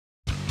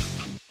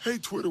Hey,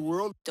 Twitter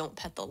world. Don't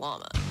pet the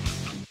llama.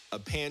 A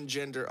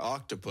pangender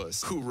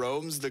octopus who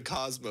roams the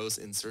cosmos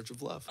in search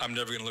of love. I'm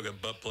never going to look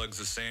at butt plugs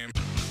the same.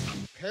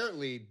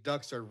 Apparently,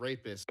 ducks are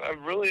rapists.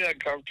 I'm really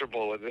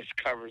uncomfortable with this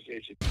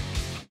conversation.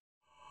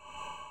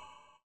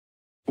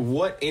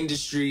 What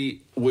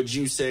industry would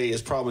you say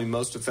is probably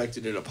most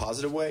affected in a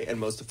positive way and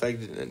most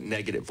affected in a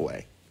negative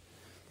way?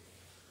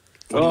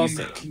 What do you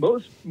think?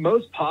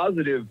 Most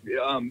positive,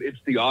 it's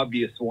the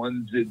obvious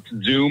ones. It's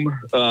Zoom.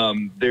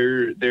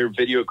 Their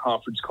video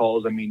conference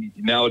calls. I mean,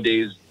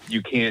 nowadays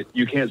you can't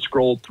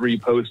scroll 3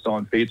 posts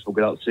on Facebook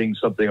without seeing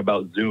something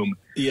about Zoom.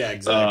 Yeah,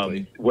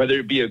 exactly. Whether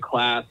it be a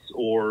class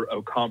or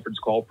a conference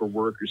call for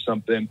work or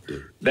something,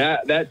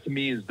 that to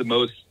me is the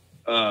most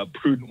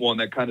prudent one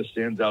that kind of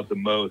stands out the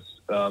most.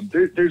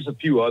 There's a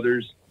few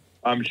others,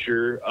 I'm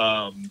sure.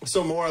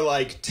 So more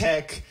like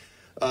tech,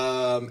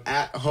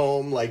 at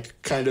home, like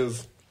kind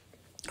of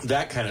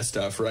that kind of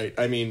stuff, right?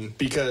 I mean,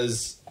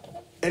 because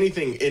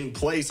anything in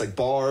place, like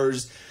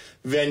bars,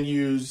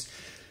 venues,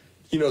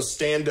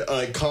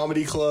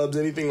 comedy clubs,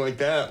 anything like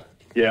that.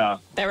 Yeah.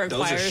 That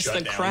requires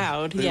the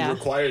crowd. It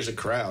requires a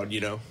crowd,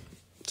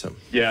 So.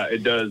 Yeah,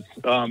 it does.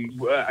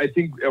 I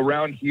think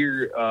around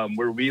here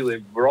where we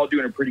live, we're all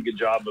doing a pretty good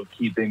job of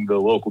keeping the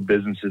local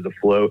businesses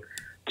afloat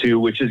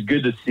too, which is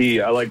good to see.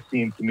 I like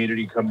seeing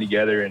community come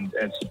together and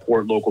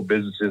support local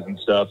businesses and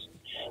stuff.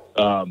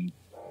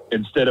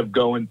 Instead of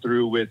going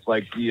through with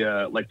like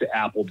the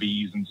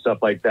Applebee's and stuff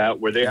like that,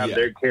 where they have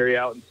their carry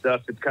out and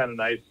stuff, it's kind of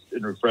nice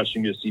and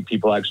refreshing to see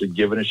people actually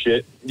giving a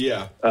shit.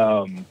 Yeah.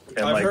 And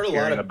I've heard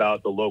caring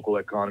about the local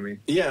economy.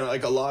 Yeah,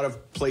 like a lot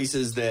of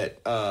places that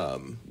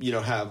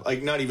have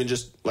like not even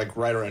just like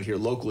right around here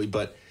locally,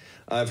 but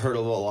I've heard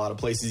of a lot of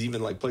places,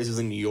 even like places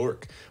in New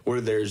York, where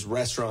there's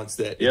restaurants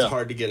that it's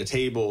hard to get a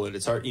table and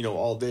it's hard,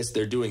 all this.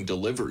 They're doing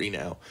delivery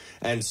now,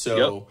 and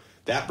so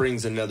that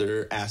brings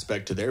another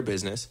aspect to their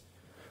business.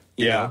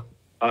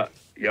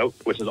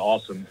 Which is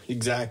awesome.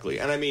 Exactly.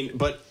 And I mean,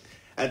 but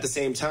at the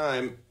same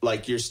time,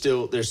 like there's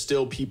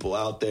still people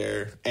out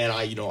there, and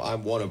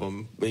I'm one of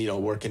them,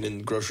 working in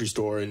the grocery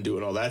store and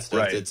doing all that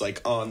stuff. Right. It's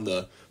like on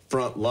the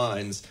front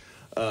lines,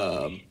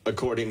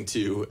 according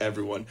to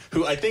everyone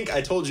who I think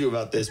I told you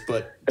about this,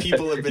 but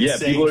people have been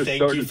saying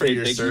thank you for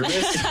your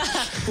service.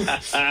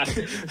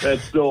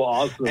 That's so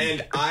awesome.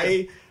 And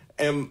I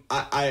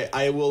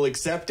will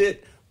accept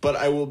it, but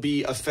I will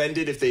be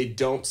offended if they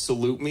don't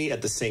salute me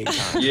at the same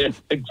time. Yeah,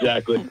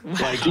 exactly.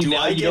 Like, do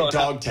I get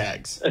dog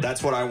tags?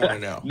 That's what I want to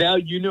know. Now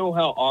you know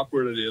how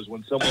awkward it is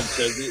when someone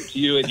says it to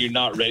you and you're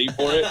not ready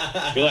for it.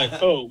 You're like,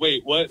 oh,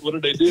 wait, what? What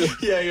did I do?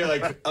 Yeah, you're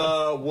like,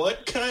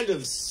 what kind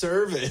of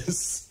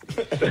service?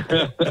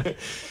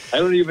 I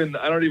don't even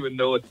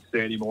know what to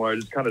say anymore. I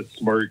just kind of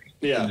smirk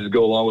and just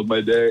go along with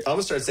my day. I'm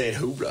gonna start saying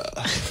hoorah.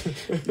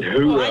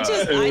 Well,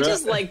 I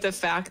just like the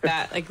fact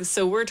that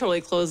so we're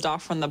totally closed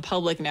off from the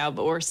public now,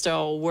 but we're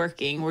still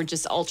working. We're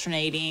just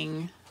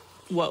alternating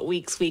what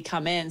weeks we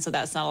come in, so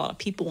that's not a lot of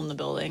people in the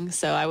building.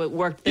 So I would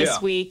work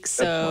this week,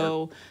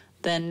 so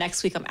then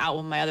next week I'm out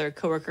with my other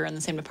coworker in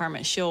the same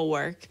department. She'll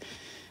work,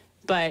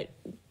 but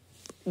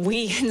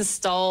we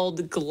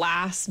installed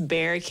glass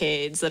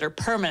barricades that are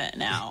permanent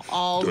now,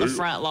 all in the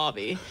front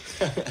lobby.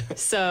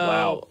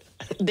 So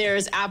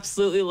there's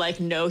absolutely like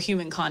no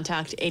human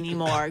contact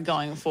anymore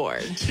going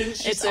forward.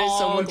 Didn't you it's say all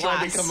someone glass.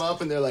 tried to come up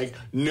and they're like,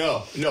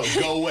 no,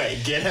 go away,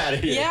 get out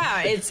of here.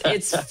 Yeah,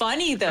 it's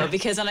funny though,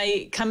 because when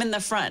I come in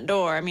the front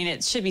door, I mean,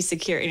 it should be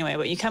secure anyway,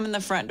 but you come in the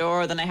front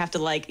door, then I have to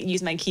like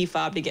use my key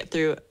fob to get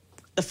through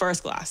the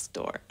first glass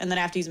door, and then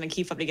I have to use my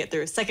key fob to get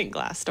through a second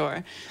glass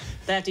door.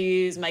 Then I have to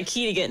use my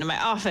key to get into my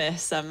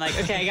office. I'm like,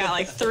 okay, I got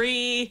like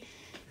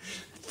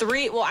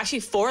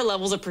four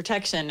levels of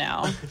protection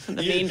now from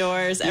the main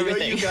doors,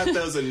 everything. You got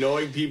those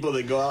annoying people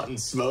that go out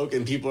and smoke,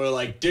 and people are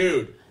like,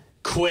 dude,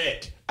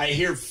 quit. I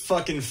hear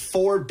fucking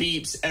 4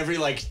 beeps every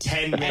like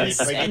 10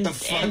 minutes.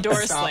 And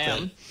door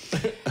slam.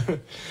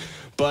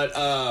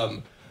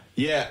 But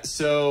yeah,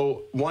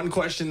 so one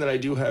question that I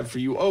do have for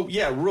you. Oh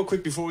yeah, real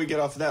quick before we get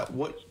off of that,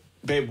 what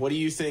do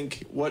you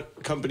think?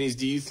 What companies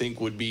do you think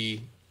would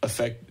be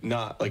affected and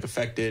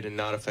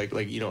not affected,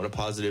 like in a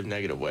positive,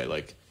 negative way?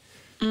 Like,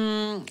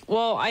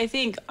 well, I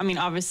mean,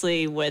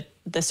 obviously with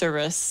the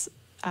service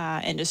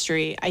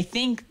industry, I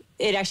think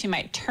it actually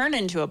might turn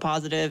into a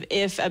positive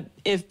if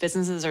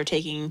businesses are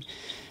taking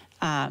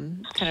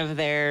kind of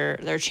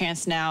their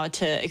chance now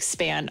to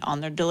expand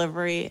on their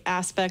delivery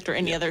aspect or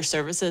any other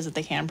services that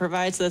they can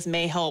provide. So this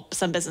may help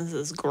some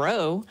businesses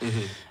grow.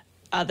 Mm-hmm.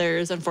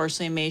 Others,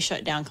 unfortunately, may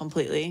shut down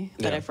completely,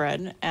 that I've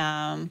read.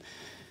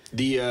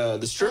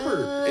 The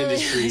stripper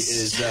industry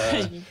is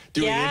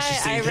doing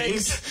interesting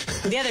things.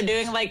 Yeah, they're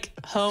doing like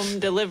home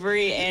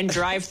delivery and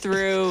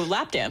drive-through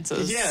lap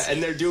dances. Yeah,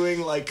 and they're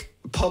doing like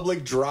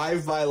public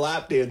drive-by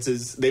lap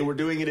dances. They were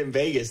doing it in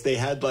Vegas. They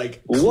had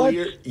like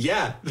clear... What?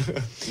 Yeah,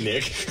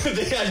 Nick.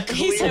 They had clear...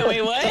 He said,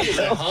 wait, what? He's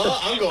like, huh?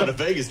 I'm going to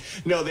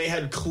Vegas. No, they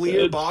had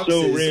clear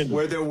boxes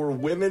where there were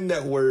women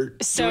that were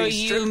doing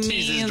strip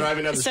teases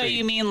driving down the street. So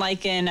you mean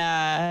like in,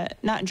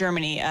 not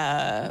Germany,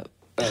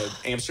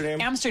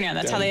 Amsterdam. Amsterdam,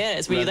 that's how they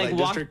is. Where you like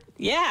walk. District.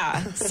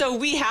 Yeah. So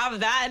we have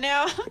that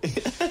now.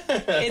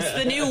 It's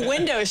the new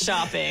window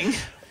shopping.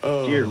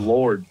 Oh. Dear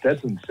Lord,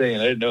 that's insane.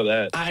 I didn't know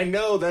that. I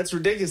know, that's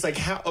ridiculous. Like,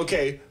 how?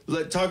 Okay,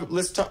 let's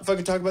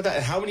fucking talk about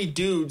that. How many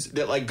dudes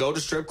that like go to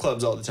strip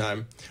clubs all the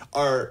time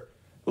are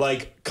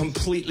like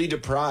completely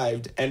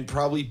deprived and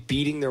probably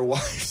beating their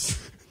wives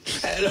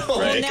at home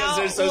because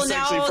they're so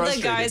sexually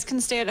frustrated? The guys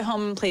can stay at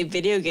home and play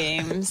video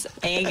games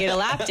and get a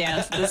lap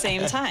dance at the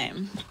same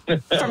time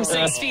from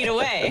 6 feet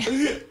away.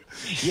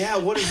 Yeah,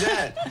 what is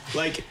that?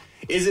 Like,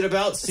 is it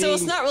about seeing... So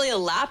it's not really a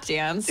lap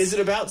dance. Is it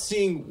about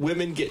seeing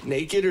women get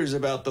naked, or is it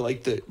about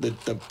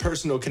the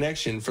personal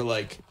connection for,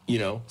 like, you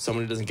know,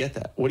 someone who doesn't get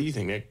that? What do you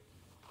think, Nick?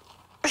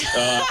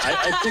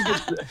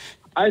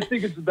 I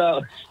think it's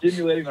about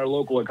stimulating our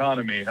local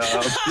economy. Yeah,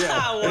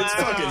 wow. It's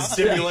fucking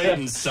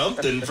stimulating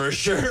something for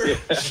sure.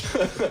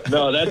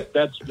 No,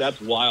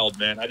 that's wild,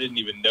 man. I didn't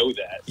even know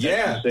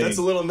that. That's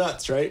a little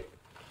nuts, right?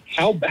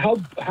 How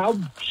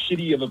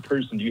shitty of a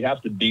person do you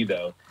have to be,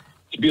 though,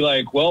 to be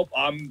like, well,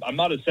 I'm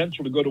not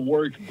essential to go to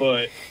work,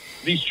 but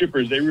these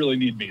strippers, they really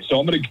need me, so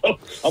I'm gonna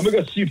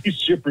go see these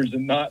strippers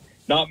and not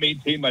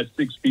maintain my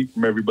 6 feet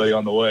from everybody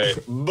on the way.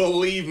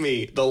 Believe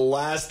me, the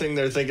last thing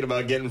they're thinking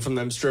about getting from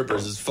them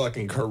strippers is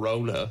fucking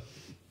Corona.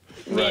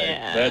 Right.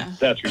 Yeah.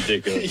 That's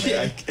ridiculous.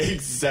 Yeah,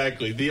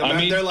 exactly.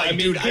 They're like,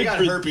 dude, I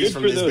got herpes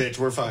from this bitch.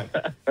 We're fine.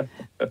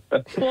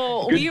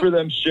 Well, good for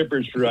them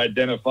strippers for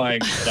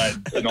identifying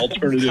an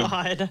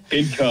alternative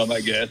income,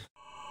 I guess.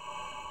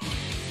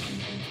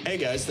 Hey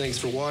guys, thanks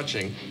for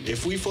watching.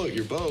 If we float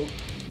your boat,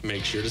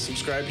 make sure to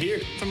subscribe here.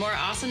 For more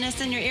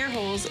awesomeness in your ear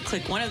holes,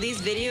 click one of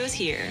these videos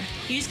here.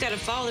 You just gotta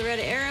follow the red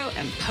arrow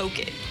and poke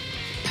it.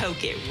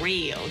 Poke it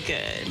real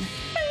good.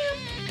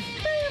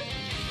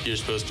 You're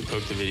supposed to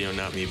poke the video,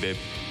 not me, babe.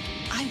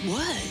 I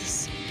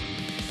was.